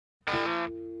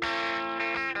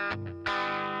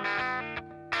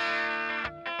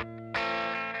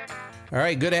All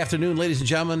right, good afternoon, ladies and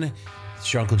gentlemen.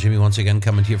 It's your Uncle Jimmy once again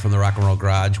coming to you from the Rock and Roll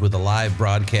Garage with a live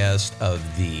broadcast of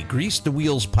the Grease the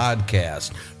Wheels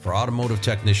podcast for automotive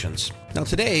technicians. Now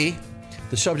today,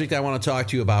 the subject I want to talk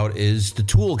to you about is the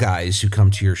tool guys who come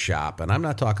to your shop. And I'm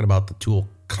not talking about the tool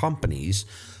companies.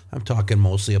 I'm talking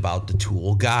mostly about the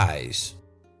tool guys.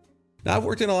 Now, I've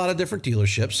worked in a lot of different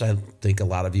dealerships. I think a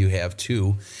lot of you have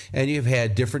too. And you've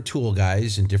had different tool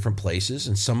guys in different places.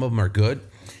 And some of them are good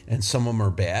and some of them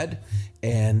are bad.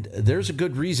 And there's a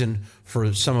good reason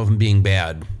for some of them being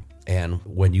bad. And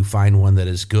when you find one that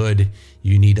is good,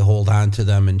 you need to hold on to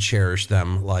them and cherish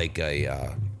them like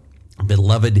a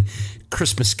beloved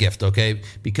Christmas gift, okay?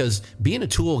 Because being a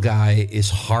tool guy is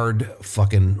hard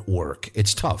fucking work.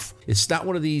 It's tough. It's not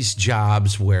one of these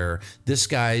jobs where this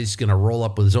guy's going to roll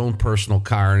up with his own personal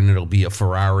car and it'll be a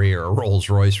Ferrari or a Rolls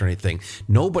Royce or anything.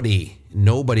 Nobody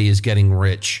is getting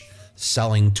rich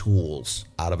selling tools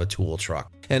out of a tool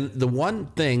truck. And the one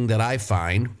thing that I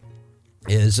find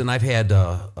is, and I've had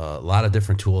a lot of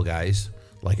different tool guys,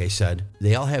 like I said,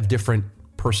 they all have different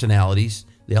personalities.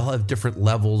 They all have different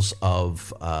levels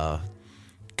of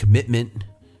commitment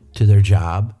to their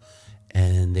job,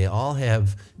 and they all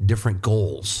have different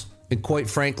goals. And quite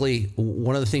frankly,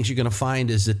 one of the things you're going to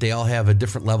find is that they all have a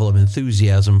different level of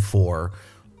enthusiasm for,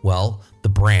 well, the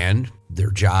brand,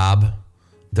 their job,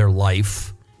 their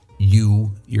life,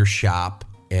 your shop,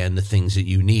 and the things that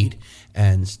you need.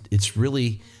 And it's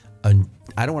really, I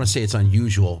don't want to say it's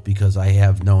unusual, because I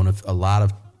have known a lot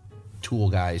of tool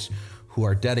guys who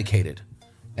are dedicated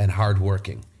and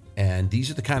hardworking. And these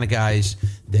are the kind of guys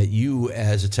that you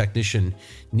as a technician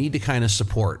need to kind of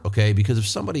support, okay? Because if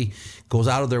somebody goes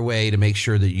out of their way to make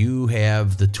sure that you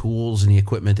have the tools and the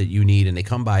equipment that you need, and they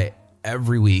come by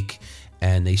every week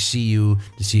and they see you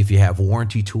to see if you have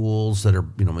warranty tools that are,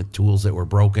 tools that were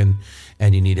broken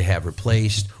and you need to have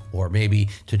replaced, or maybe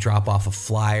to drop off a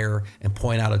flyer and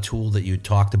point out a tool that you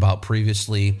talked about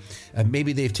previously,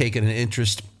 maybe they've taken an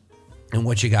interest and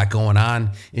what you got going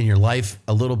on in your life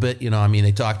a little bit.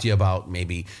 They talk to you about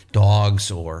maybe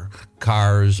dogs or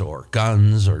cars or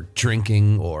guns or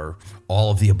drinking or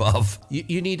all of the above.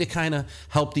 You need to kind of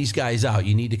help these guys out.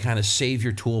 You need to kind of save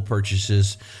your tool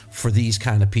purchases for these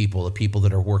kind of people, the people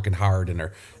that are working hard and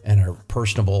are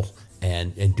personable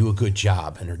and do a good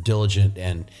job and are diligent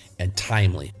and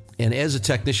timely. And as a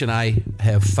technician, I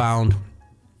have found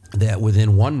that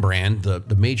within one brand,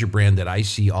 the major brand that I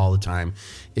see all the time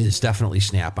is definitely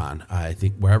Snap-on. I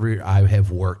think wherever I have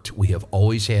worked, we have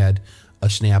always had a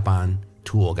Snap-on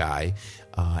tool guy.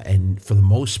 And for the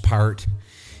most part,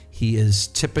 he is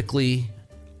typically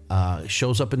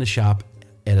shows up in the shop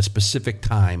at a specific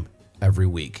time every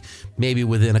week, maybe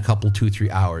within a couple,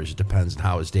 2-3 hours. It depends on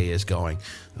how his day is going,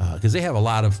 because they have a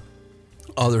lot of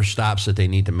other stops that they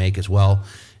need to make as well.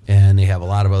 And they have a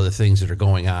lot of other things that are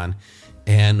going on.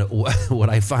 And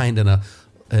what I find in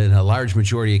a large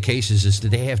majority of cases is that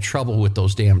they have trouble with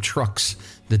those damn trucks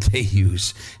that they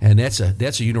use. And that's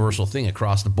a universal thing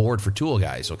across the board for tool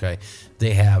guys, okay?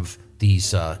 They have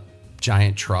these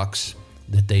giant trucks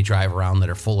that they drive around that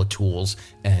are full of tools,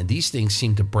 and these things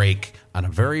seem to break on a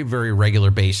very, very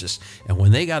regular basis. And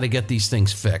when they got to get these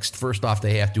things fixed, first off,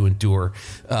 they have to endure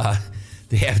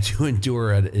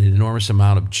an enormous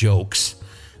amount of jokes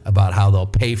about how they'll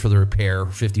pay for the repair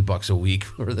 $50 a week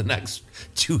for the next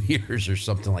 2 years or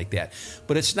something like that.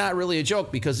 But it's not really a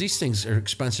joke, because these things are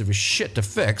expensive as shit to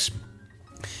fix,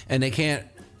 and they can't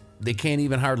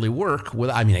even hardly work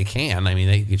with. They can.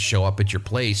 They could show up at your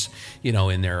place,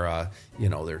 in their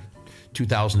their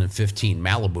 2015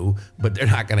 Malibu, but they're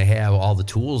not going to have all the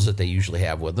tools that they usually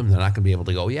have with them. They're not going to be able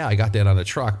to go, yeah, I got that on the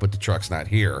truck, but the truck's not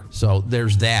here. So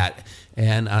there's that.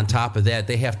 And on top of that,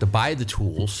 they have to buy the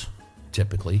tools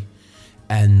typically,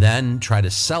 and then try to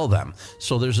sell them.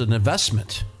 So there's an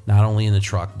investment, not only in the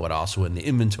truck, but also in the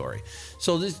inventory.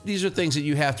 So these are things that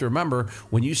you have to remember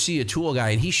when you see a tool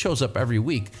guy and he shows up every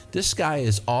week. This guy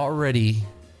is already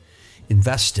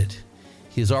invested.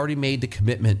 He has already made the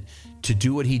commitment to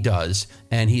do what he does,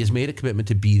 and he has made a commitment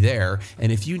to be there. And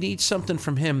if you need something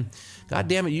from him, God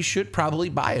damn it, you should probably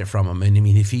buy it from him. And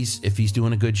if he's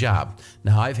doing a good job.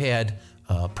 Now, I've had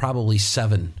probably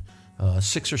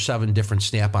 6 or 7 different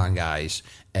Snap-on guys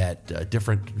at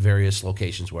different various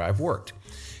locations where I've worked.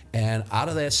 And out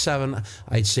of that 7,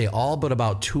 I'd say all but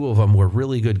about 2 of them were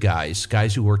really good guys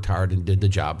who worked hard and did the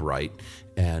job right,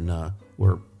 and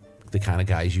were the kind of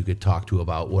guys you could talk to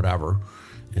about whatever,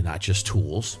 and not just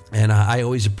tools. And I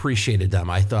always appreciated them.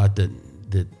 I thought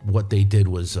that what they did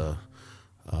was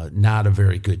not a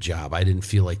very good job. I didn't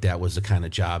feel like that was the kind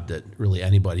of job that really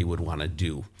anybody would want to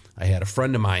do. I had a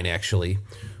friend of mine, actually,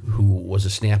 who was a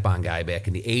Snap-on guy back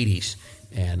in the 80s,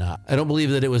 And I don't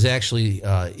believe that it was actually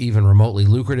even remotely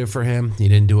lucrative for him. He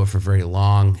didn't do it for very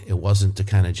long. It wasn't the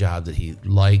kind of job that he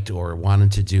liked or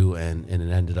wanted to do, and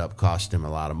it ended up costing him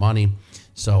a lot of money.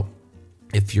 So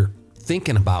if you're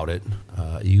thinking about it,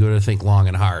 you got to think long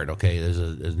and hard, okay? There's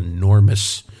an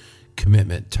enormous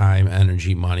commitment, time,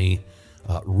 energy, money,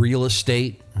 real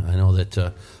estate. I know that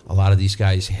a lot of these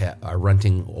guys are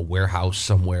renting a warehouse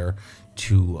somewhere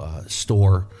to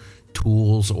store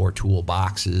tools or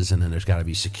toolboxes, and then there's got to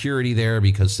be security there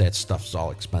because that stuff's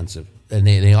all expensive. And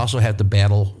they also have to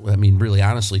battle, I mean, really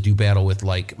honestly, do battle with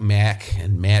like Mac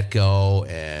and Matco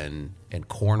and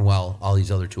Cornwell, all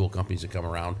these other tool companies that come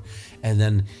around. And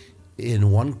then in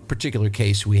one particular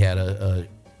case, we had a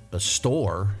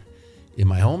store in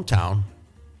my hometown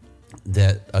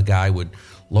that a guy would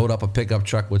load up a pickup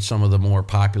truck with some of the more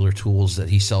popular tools that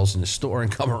he sells in the store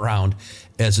and come around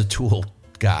as a tool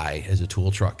guy, as a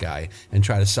tool truck guy, and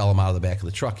try to sell them out of the back of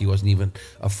the truck. He wasn't even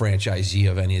a franchisee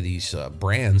of any of these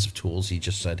brands of tools. He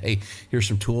just said, hey, here's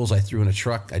some tools I threw in a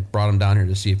truck. I brought them down here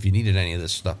to see if you needed any of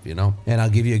this stuff, and I'll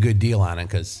give you a good deal on it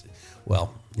because,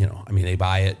 well, I mean, they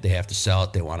buy it, they have to sell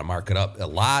it, they want to mark it up a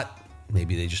lot.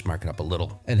 Maybe they just mark it up a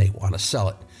little and they want to sell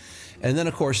it. And then,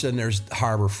 of course, there's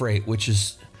Harbor Freight, which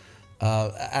is,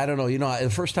 I don't know,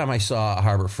 the first time I saw a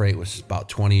Harbor Freight was about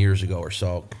 20 years ago or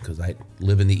so, because I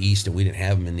live in the East and we didn't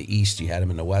have them in the East. You had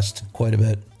them in the West quite a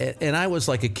bit. And I was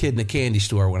like a kid in a candy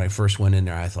store when I first went in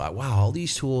there. I thought, wow, all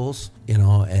these tools,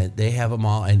 and they have them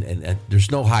all, and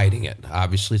there's no hiding it.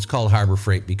 Obviously, it's called Harbor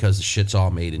Freight because the shit's all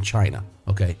made in China,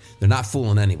 okay? They're not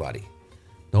fooling anybody.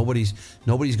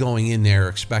 Nobody's going in there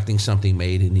expecting something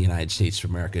made in the United States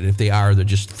of America. And if they are, they're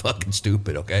just fucking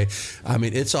stupid, okay? I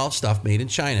mean, it's all stuff made in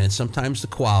China, and sometimes the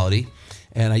quality,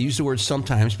 and I use the word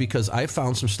sometimes because I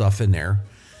found some stuff in there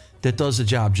that does the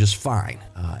job just fine.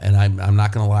 And I'm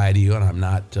not going to lie to you, and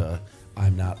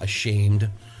I'm not ashamed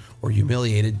or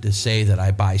humiliated to say that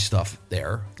I buy stuff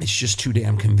there. It's just too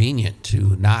damn convenient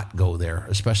to not go there,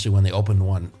 especially when they opened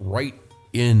one right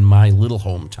in my little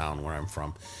hometown where I'm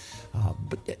from.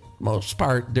 But for the most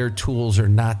part, their tools are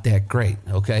not that great,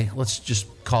 okay? Let's just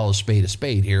call a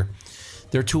spade here.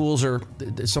 Their tools are,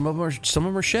 some of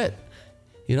them are shit.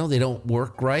 They don't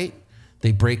work right.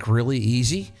 They break really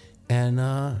easy, and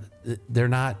they're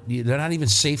not even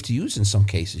safe to use in some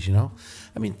cases,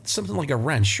 I mean, something like a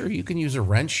wrench, sure, you can use a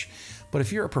wrench, but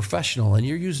if you're a professional and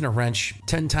you're using a wrench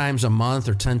 10 times a month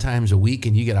or 10 times a week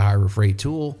and you get a Harbor Freight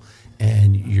tool,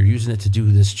 and you're using it to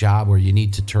do this job where you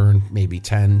need to turn maybe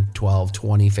 10, 12,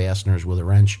 20 fasteners with a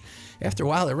wrench, after a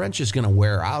while, the wrench is going to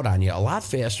wear out on you a lot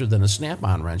faster than a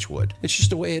snap-on wrench would. It's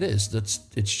just the way it is.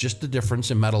 It's just the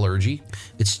difference in metallurgy.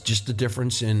 It's just the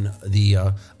difference in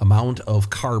the amount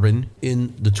of carbon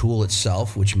in the tool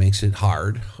itself, which makes it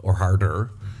hard or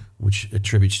harder, which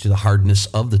attributes to the hardness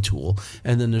of the tool.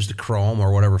 And then there's the chrome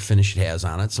or whatever finish it has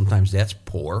on it. Sometimes that's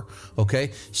poor,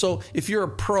 okay? So if you're a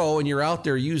pro and you're out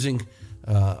there using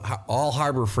all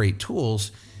Harbor Freight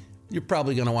tools, you're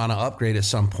probably going to want to upgrade at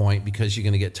some point because you're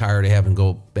going to get tired of having to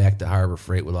go back to Harbor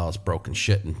Freight with all this broken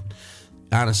shit. And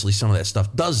honestly, some of that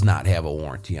stuff does not have a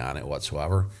warranty on it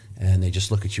whatsoever. And they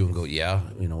just look at you and go, yeah,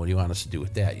 what do you want us to do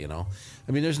with that,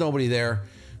 I mean, there's nobody there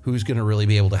who's going to really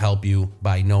be able to help you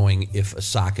by knowing if a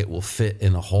socket will fit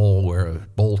in a hole where a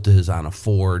bolt is on a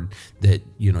Ford that,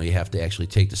 you have to actually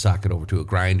take the socket over to a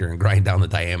grinder and grind down the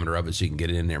diameter of it so you can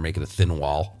get it in there and make it a thin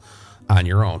wall on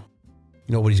your own.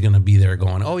 Nobody's going to be there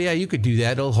going, oh, yeah, you could do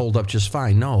that. It'll hold up just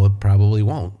fine. No, it probably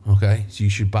won't, okay? So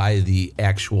you should buy the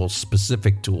actual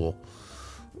specific tool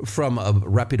from a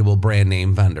reputable brand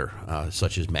name vendor,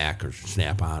 such as Mac or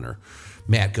Snap-on or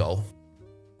Matco.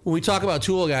 When we talk about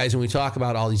tool guys and we talk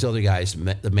about all these other guys,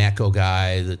 the Matco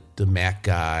guy, the Mac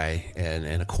guy,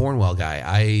 and a Cornwell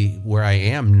guy, where I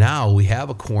am now, we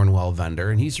have a Cornwell vendor,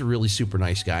 and he's a really super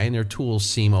nice guy, and their tools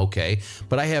seem okay,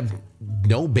 but I have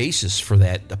no basis for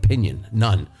that opinion,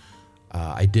 none.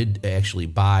 I did actually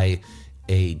buy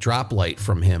a drop light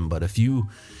from him, but if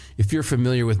you're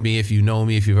familiar with me, if you know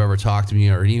me, if you've ever talked to me,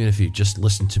 or even if you just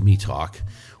listened to me talk,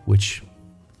 which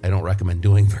I don't recommend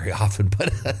doing very often,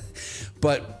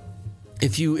 but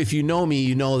if you know me,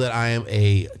 you know that I am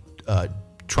a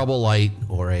trouble light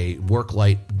or a work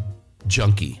light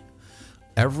junkie.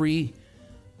 Every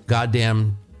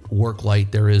goddamn work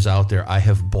light there is out there, I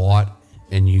have bought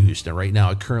and used. And right now,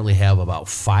 I currently have about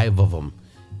 5 of them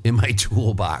in my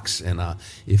toolbox. And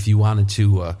if you wanted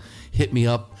to hit me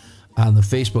up on the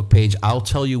Facebook page, I'll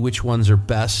tell you which ones are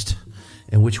best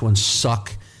and which ones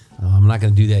suck. I'm not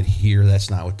going to do that here.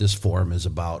 That's not what this forum is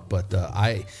about. But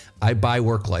I buy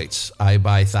work lights. I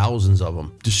buy thousands of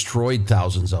them, destroyed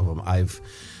thousands of them. I've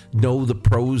know the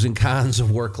pros and cons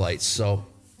of work lights. So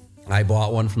I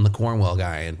bought one from the Cornwell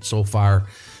guy, and so far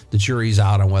the jury's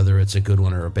out on whether it's a good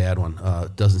one or a bad one.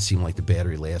 It doesn't seem like the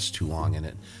battery lasts too long in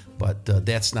it, but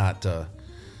that's not the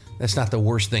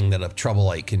worst thing that a trouble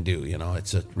light can do.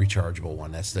 It's a rechargeable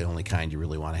one. That's the only kind you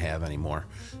really want to have anymore.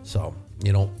 So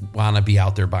you don't want to be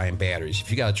out there buying batteries. If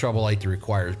you got a trouble light that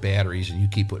requires batteries and you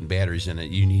keep putting batteries in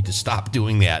it, you need to stop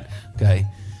doing that. Okay,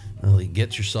 really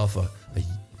get yourself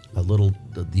a little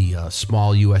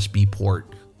small USB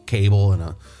port cable and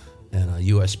a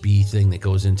USB thing that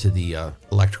goes into the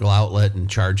electrical outlet, and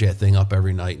charge that thing up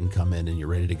every night and come in and you're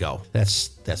ready to go.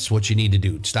 That's what you need to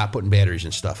do. Stop putting batteries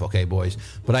and stuff, okay, boys?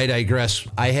 But I digress.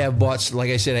 I have bought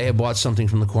something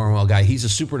from the Cornwell guy. He's a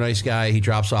super nice guy. He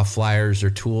drops off flyers. Their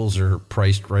tools are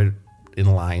priced right in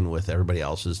line with everybody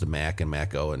else's, the Mac and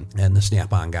Matco and the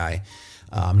Snap-on guy.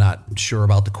 I'm not sure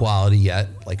about the quality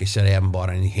yet. Like I said, I haven't bought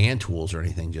any hand tools or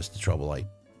anything, just the trouble light.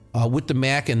 With the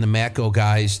Mac and the Matco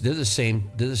guys, they're the same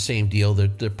deal.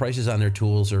 The prices on their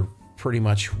tools are pretty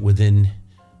much within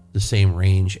the same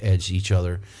range as each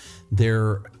other.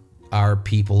 There are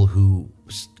people who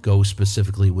go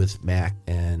specifically with Mac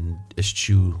and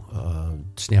eschew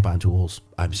Snap-on tools.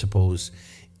 I suppose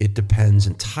it depends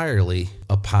entirely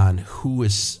upon who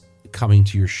is coming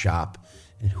to your shop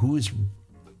and who is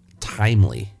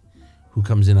timely, who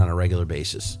comes in on a regular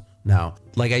basis. Now,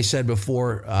 like I said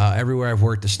before, everywhere I've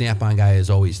worked, the Snap-on guy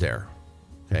is always there.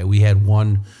 Okay, we had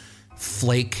one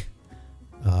flake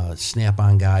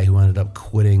Snap-on guy who ended up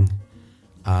quitting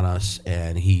on us,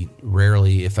 and he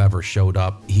rarely, if ever, showed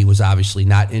up. He was obviously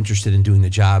not interested in doing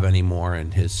the job anymore,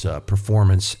 and his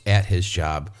performance at his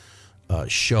job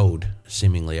showed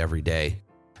seemingly every day.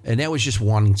 And that was just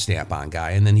one Snap-on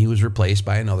guy, and then he was replaced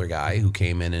by another guy who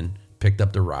came in and picked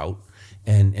up the route.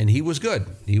 And he was good.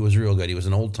 He was real good. He was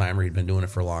an old timer. He'd been doing it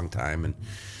for a long time.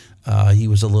 And he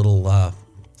was a little,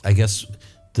 I guess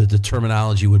the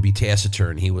terminology would be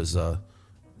taciturn. He was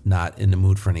not in the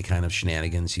mood for any kind of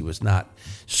shenanigans. He was not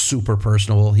super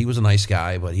personable. He was a nice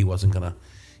guy, but he wasn't gonna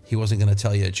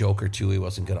tell you a joke or two. He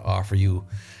wasn't gonna offer you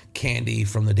candy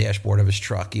from the dashboard of his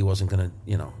truck. He wasn't gonna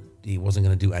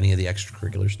do any of the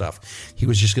extracurricular stuff. He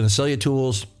was just gonna sell you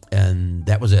tools, and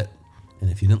that was it. And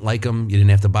if you didn't like them, you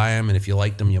didn't have to buy them. And if you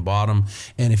liked them, you bought them.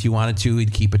 And if you wanted to,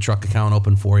 he'd keep a truck account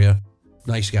open for you.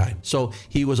 Nice guy. So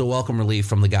he was a welcome relief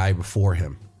from the guy before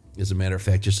him. As a matter of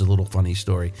fact, just a little funny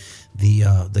story.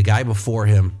 The guy before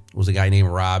him was a guy named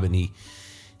Rob, and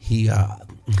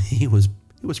it was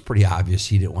pretty obvious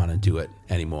he didn't want to do it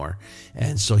anymore.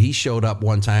 And so he showed up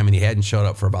one time, and he hadn't showed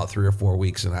up for about 3 or 4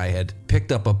 weeks. And I had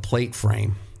picked up a plate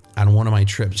frame on one of my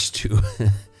trips to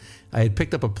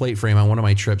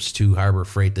Harbor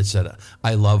Freight that said,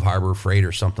 "I love Harbor Freight,"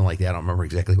 or something like that. I don't remember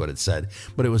exactly what it said,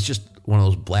 but it was just one of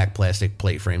those black plastic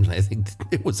plate frames. And I think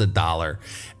it was $1.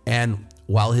 And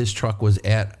while his truck was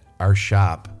at our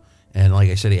shop, and like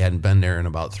I said, he hadn't been there in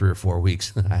about 3 or 4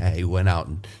 weeks, I went out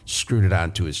and screwed it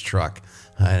onto his truck.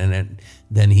 And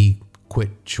then he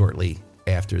quit shortly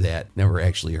after that. Never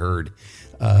actually heard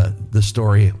the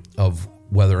story of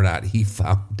whether or not he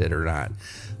found it or not.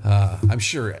 I'm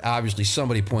sure, obviously,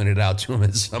 somebody pointed it out to him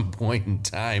at some point in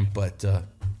time, but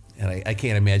and I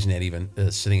can't imagine that even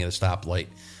sitting at a stoplight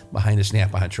behind a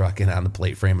Snap-on truck, and on the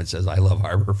plate frame it says, "I love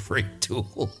Harbor Freight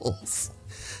tools."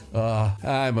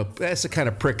 That's the kind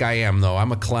of prick I am, though.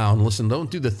 I'm a clown. Listen, don't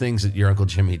do the things that your Uncle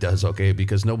Jimmy does, okay?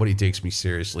 Because nobody takes me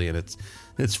seriously, and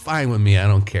it's fine with me. I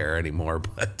don't care anymore.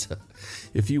 But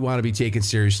if you want to be taken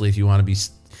seriously, if you want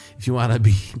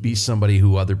to be somebody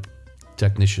who other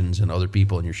technicians and other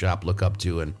people in your shop look up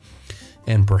to,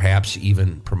 and perhaps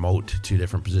even promote to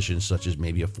different positions, such as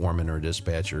maybe a foreman or a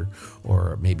dispatcher,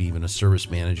 or maybe even a service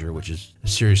manager, which is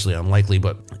seriously unlikely,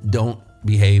 but don't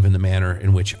behave in the manner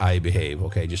in which I behave,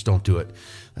 okay? Just don't do it,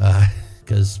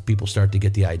 because people start to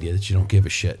get the idea that you don't give a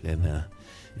shit, and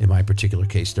in my particular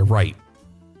case, they're right.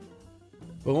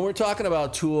 But when we're talking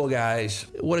about tool guys,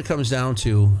 what it comes down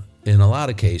to in a lot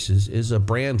of cases is a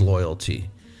brand loyalty.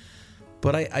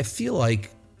 But I feel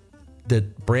like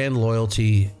that brand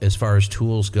loyalty, as far as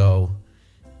tools go,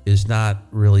 is not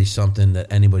really something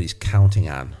that anybody's counting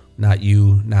on. Not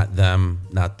you, not them,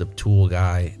 not the tool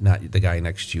guy, not the guy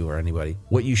next to you or anybody.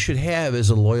 What you should have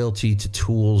is a loyalty to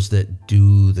tools that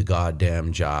do the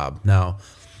goddamn job. Now,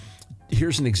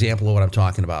 here's an example of what I'm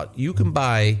talking about. You can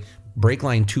buy brake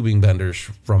line tubing benders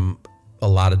from a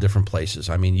lot of different places.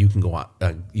 I mean, you can go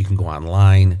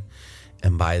online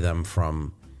and buy them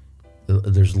from.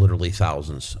 There's literally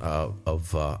thousands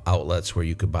of outlets where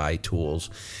you could buy tools,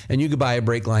 and you could buy a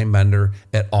brake line bender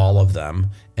at all of them,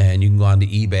 and you can go onto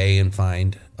eBay and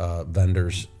find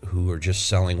vendors who are just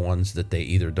selling ones that they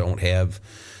either don't have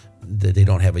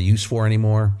a use for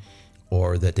anymore,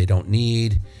 or that they don't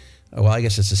need. Well, I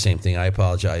guess it's the same thing. I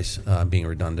apologize. I'm being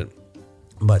redundant.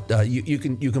 But you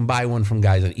can buy one from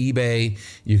guys on eBay.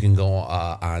 You can go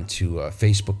onto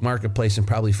Facebook Marketplace and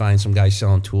probably find some guys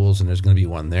selling tools, and there's going to be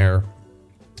one there.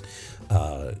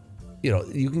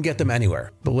 You can get them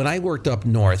anywhere. But when I worked up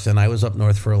north, and I was up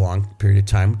north for a long period of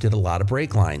time, did a lot of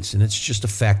brake lines, and it's just a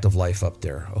fact of life up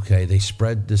there. Okay, they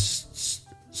spread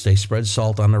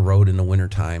salt on the road in the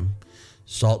wintertime.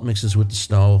 Salt mixes with the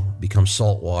snow, becomes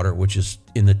salt water, which is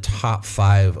in the top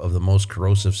 5 of the most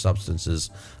corrosive substances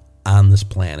on this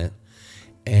planet,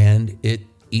 and it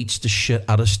eats the shit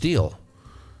out of steel.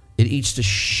 It eats the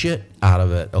shit out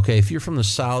of it. Okay, if you're from the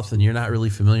South and you're not really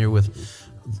familiar with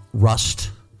rust,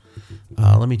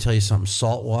 let me tell you something.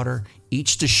 Salt water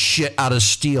eats the shit out of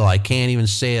steel. I can't even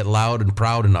say it loud and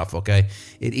proud enough, okay?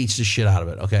 It eats the shit out of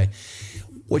it, okay?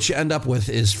 What you end up with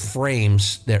is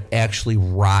frames that actually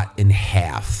rot in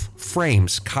half.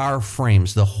 Frames, car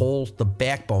frames, the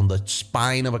backbone, the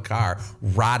spine of a car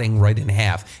rotting right in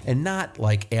half. And not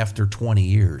like after 20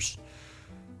 years.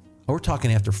 We're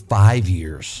talking after 5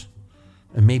 years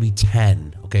and maybe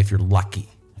 10, okay, if you're lucky.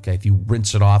 Okay, if you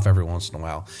rinse it off every once in a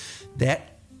while.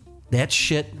 That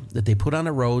shit that they put on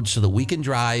the road so that we can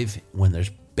drive when there's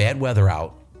bad weather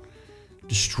out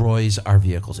destroys our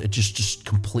vehicles. It just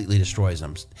completely destroys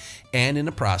them. And in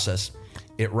the process,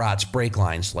 it rots brake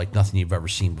lines like nothing you've ever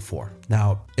seen before.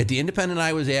 Now, at the independent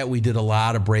I was at, we did a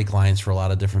lot of brake lines for a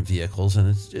lot of different vehicles, and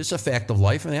it's a fact of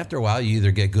life. And after a while, you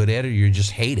either get good at it or you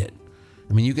just hate it.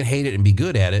 I mean, you can hate it and be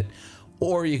good at it,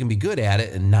 or you can be good at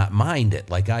it and not mind it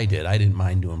like I did. I didn't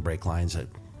mind doing brake lines. I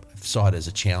saw it as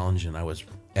a challenge, and I was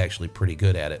actually pretty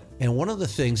good at it. And one of the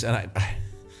things, and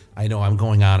I know I'm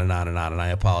going on and on and on, and I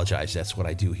apologize. That's what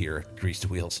I do here at Grease the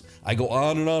Wheels. I go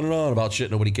on and on and on about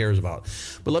shit nobody cares about.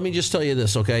 But let me just tell you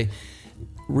this, okay?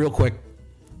 Real quick.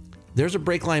 There's a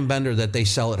brake line bender that they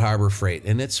sell at Harbor Freight,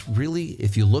 and it's really,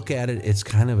 if you look at it, it's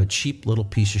kind of a cheap little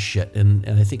piece of shit, and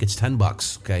I think it's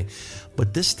 $10, okay?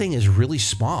 But this thing is really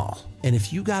small, and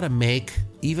if you got to make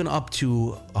even up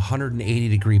to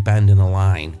 180-degree bend in a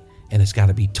line, and it's got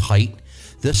to be tight,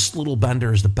 this little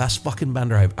bender is the best fucking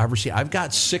bender I've ever seen. I've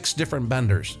got 6 different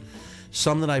benders.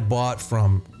 Some that I bought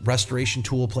from restoration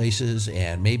tool places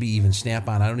and maybe even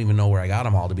Snap-on. I don't even know where I got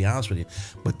them all, to be honest with you.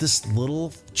 But this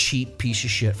little cheap piece of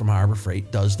shit from Harbor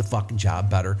Freight does the fucking job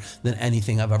better than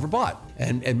anything I've ever bought.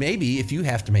 And maybe if you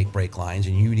have to make brake lines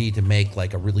and you need to make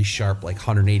like a really sharp, like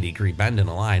 180-degree bend in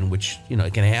a line, which,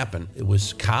 it can happen. It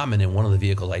was common in one of the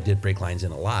vehicles I did brake lines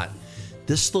in a lot.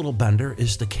 This little bender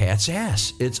is the cat's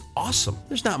ass. It's awesome.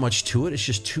 There's not much to it. It's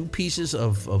just 2 pieces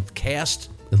of cast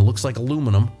that looks like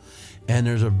aluminum. And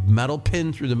there's a metal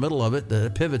pin through the middle of it that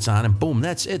it pivots on, and boom,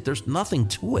 that's it. There's nothing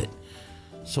to it.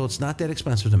 So it's not that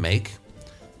expensive to make.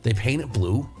 They paint it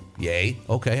blue. Yay.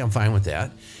 Okay, I'm fine with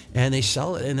that. And they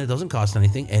sell it, and it doesn't cost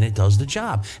anything, and it does the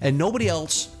job. And nobody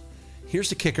else, here's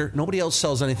the kicker, nobody else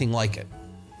sells anything like it.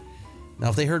 Now,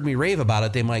 if they heard me rave about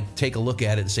it, they might take a look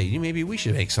at it and say, maybe we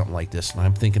should make something like this. And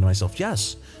I'm thinking to myself,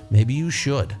 yes, maybe you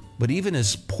should. But even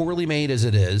as poorly made as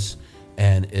it is,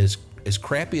 and as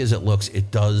crappy as it looks,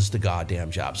 it does the goddamn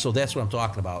job. So that's what I'm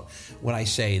talking about when I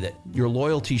say that your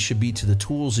loyalty should be to the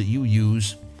tools that you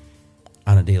use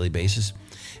on a daily basis,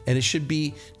 and it should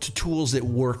be to tools that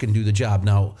work and do the job.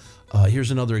 Now,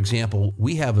 here's another example.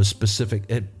 We have a specific,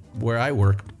 where I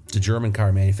work, the German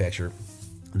car manufacturer,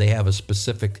 they have a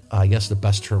specific, I guess the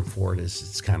best term for it is,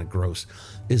 it's kind of gross,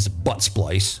 is butt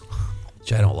splice,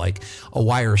 which I don't like. A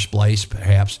wire splice,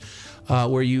 perhaps.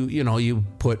 Where you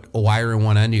put a wire in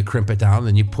one end, you crimp it down,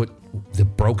 then you put the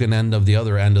broken end of the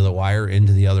other end of the wire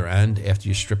into the other end after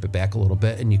you strip it back a little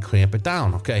bit, and you clamp it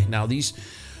down. Okay, now these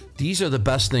are the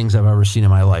best things I've ever seen in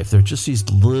my life. They're just these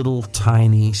little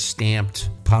tiny stamped,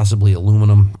 possibly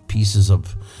aluminum pieces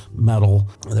of metal.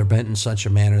 They're bent in such a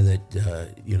manner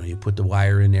that you put the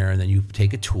wire in there, and then you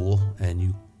take a tool and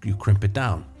you crimp it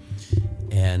down.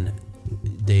 And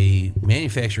the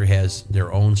manufacturer has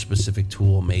their own specific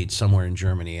tool made somewhere in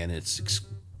Germany, and it's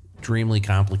extremely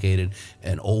complicated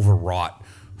and overwrought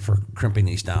for crimping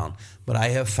these down. But I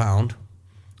have found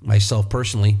myself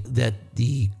personally that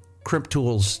the crimp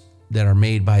tools that are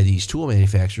made by these tool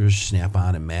manufacturers,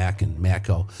 Snap-on and Mac and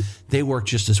Matco, they work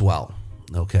just as well,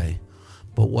 okay?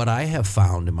 But what I have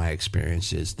found in my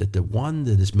experience is that the one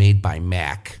that is made by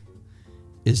Mac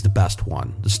is the best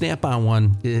one. The Snap-on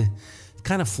one,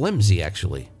 kind of flimsy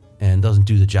actually, and doesn't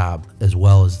do the job as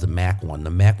well as the Mac one. The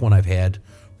Mac one I've had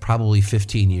probably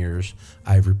 15 years.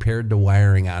 I've repaired the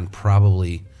wiring on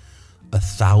probably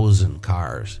 1,000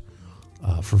 cars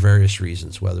for various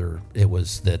reasons, whether it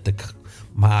was that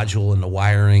module and the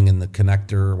wiring and the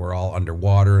connector were all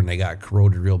underwater and they got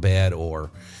corroded real bad,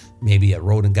 or maybe a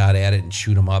rodent got at it and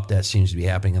chewed them up. That seems to be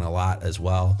happening a lot as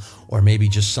well. Or maybe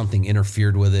just something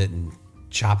interfered with it and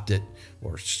chopped it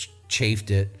or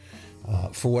chafed it.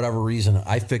 For whatever reason,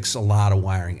 I fix a lot of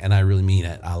wiring, and I really mean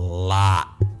it, a lot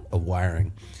of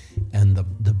wiring. And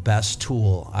the best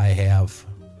tool I have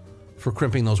for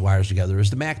crimping those wires together is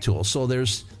the Mac tool. So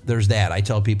there's that. I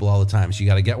tell people all the time, so you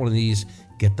got to get one of these,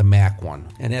 get the Mac one.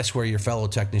 And that's where your fellow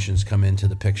technicians come into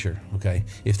the picture, okay?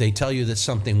 If they tell you that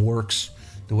something works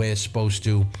the way it's supposed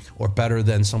to or better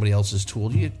than somebody else's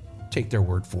tool, you take their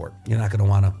word for it. You're not going to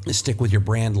want to stick with your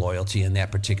brand loyalty in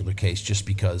that particular case just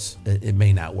because it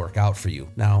may not work out for you.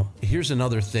 Now, here's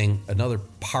another thing, another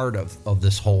part of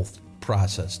this whole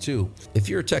process too. If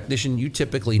you're a technician, you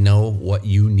typically know what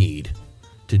you need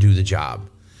to do the job.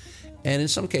 And in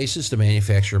some cases, the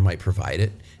manufacturer might provide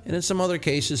it. And in some other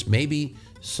cases, maybe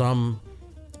some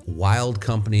wild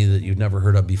company that you've never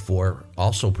heard of before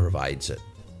also provides it.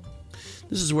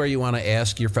 This is where you want to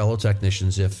ask your fellow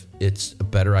technicians if it's a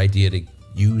better idea to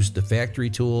use the factory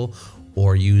tool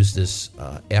or use this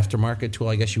aftermarket tool,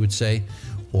 I guess you would say,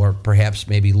 or perhaps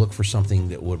maybe look for something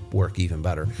that would work even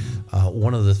better.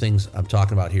 One of the things I'm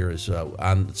talking about here is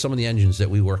on some of the engines that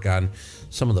we work on,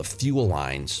 some of the fuel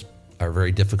lines are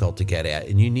very difficult to get at,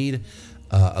 and you need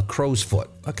a crow's foot,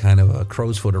 a kind of a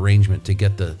crow's foot arrangement to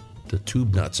get the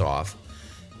tube nuts off.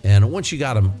 And once you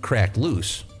got them cracked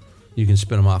loose, you can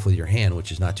spin them off with your hand,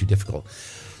 which is not too difficult.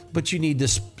 But you need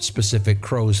this specific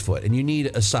crow's foot, and you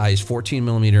need a size 14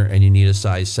 millimeter and you need a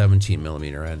size 17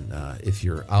 millimeter. And if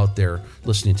you're out there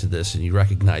listening to this and you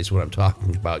recognize what I'm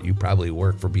talking about, you probably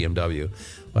work for BMW.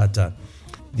 But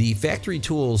the factory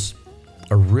tools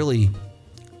are really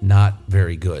not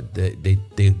very good.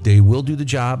 They will do the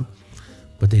job,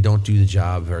 but they don't do the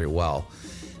job very well.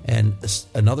 And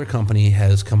another company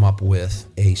has come up with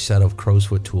a set of crow's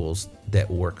foot tools that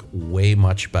work way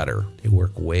much better. They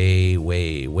work way,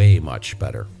 way, way much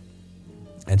better.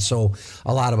 And so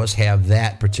a lot of us have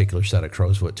that particular set of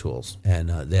crow's foot tools. And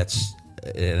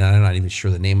and I'm not even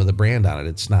sure the name of the brand on it.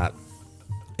 It's not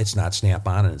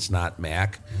Snap-on and it's not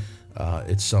Mac.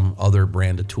 It's some other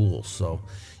brand of tools. So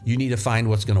you need to find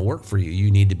what's going to work for you.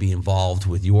 You need to be involved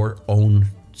with your own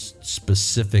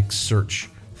specific search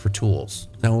for tools.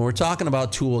 Now, when we're talking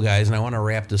about tool guys, and I want to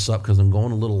wrap this up because I'm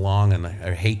going a little long and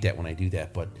I hate that when I do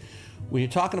that, but when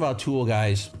you're talking about tool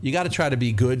guys, you got to try to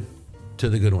be good to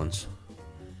the good ones,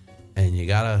 and you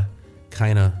got to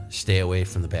kind of stay away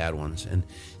from the bad ones. And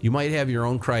you might have your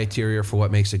own criteria for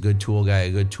what makes a good tool guy,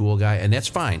 and that's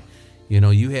fine. You know,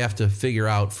 you have to figure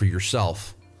out for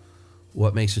yourself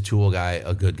what makes a tool guy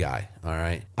a good guy, all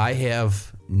right? I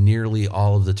have nearly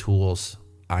all of the tools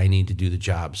I need to do the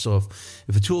job. So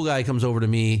if a tool guy comes over to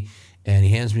me and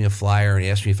he hands me a flyer and he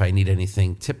asks me if I need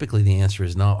anything, typically the answer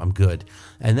is no, I'm good.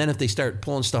 And then if they start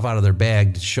pulling stuff out of their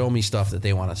bag to show me stuff that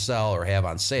they want to sell or have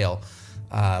on sale,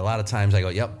 a lot of times I go,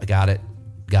 yep, I got it,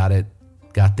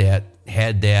 got that,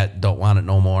 had that, don't want it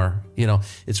no more. You know,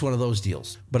 it's one of those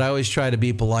deals. But I always try to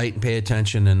be polite and pay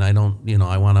attention, and I don't, you know,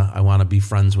 I want to be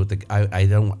friends with the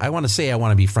I want to say I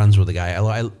want to be friends with the guy.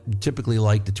 I typically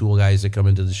like the tool guys that come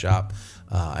into the shop.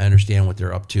 I understand what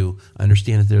they're up to. I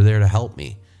understand that they're there to help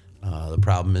me. The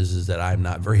problem is that I'm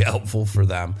not very helpful for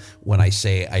them when I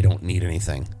say I don't need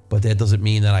anything. But that doesn't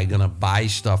mean that I'm going to buy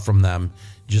stuff from them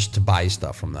just to buy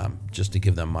stuff from them, just to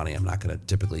give them money. I'm not going to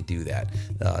typically do that.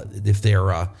 If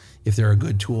they're a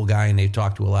good tool guy and they've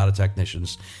talked to a lot of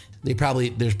technicians,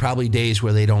 there's probably days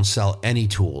where they don't sell any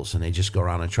tools and they just go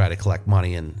around and try to collect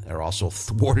money, and are also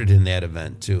thwarted in that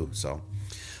event too. So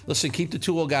listen, keep the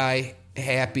tool guy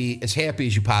happy as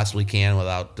you possibly can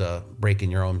without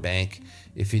breaking your own bank.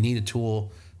 If you need a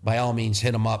tool, by all means,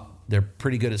 hit them up. They're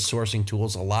pretty good at sourcing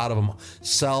tools. A lot of them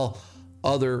sell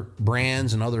other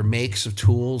brands and other makes of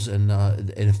tools, and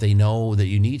if they know that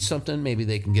you need something, maybe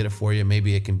they can get it for you.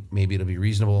 Maybe it'll be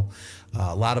reasonable.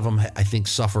 A lot of them, I think,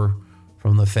 suffer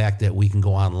from the fact that we can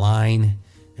go online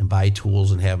and buy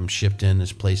tools and have them shipped in.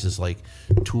 There's places like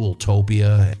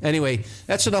Tooltopia. Anyway,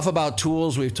 that's enough about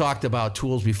tools. We've talked about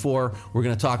tools before. We're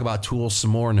going to talk about tools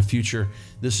some more in the future.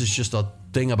 This is just a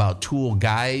thing about tool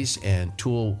guys and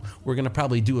tool. We're going to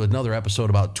probably do another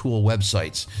episode about tool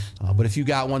websites. But if you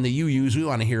got one that you use, we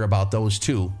want to hear about those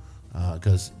too.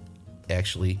 Because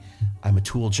actually, I'm a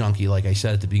tool junkie, like I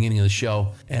said at the beginning of the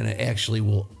show, and I actually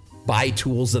will buy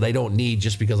tools that I don't need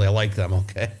just because I like them,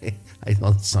 okay? I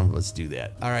know that some of us do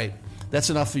that. All right,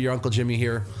 that's enough for your Uncle Jimmy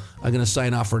here. I'm going to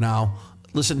sign off for now.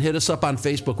 Listen, hit us up on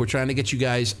Facebook. We're trying to get you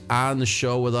guys on the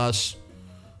show with us.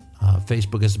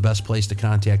 Facebook is the best place to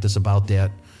contact us about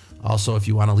that. Also, if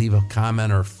you want to leave a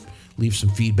comment or leave some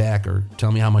feedback or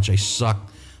tell me how much I suck.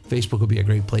 Facebook would be a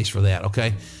great place for that,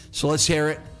 okay? So let's hear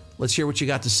it. Let's hear what you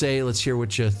got to say. Let's hear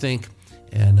what you think.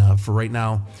 And for right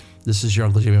now, this is your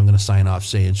Uncle Jimmy. I'm going to sign off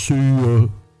saying, see ya.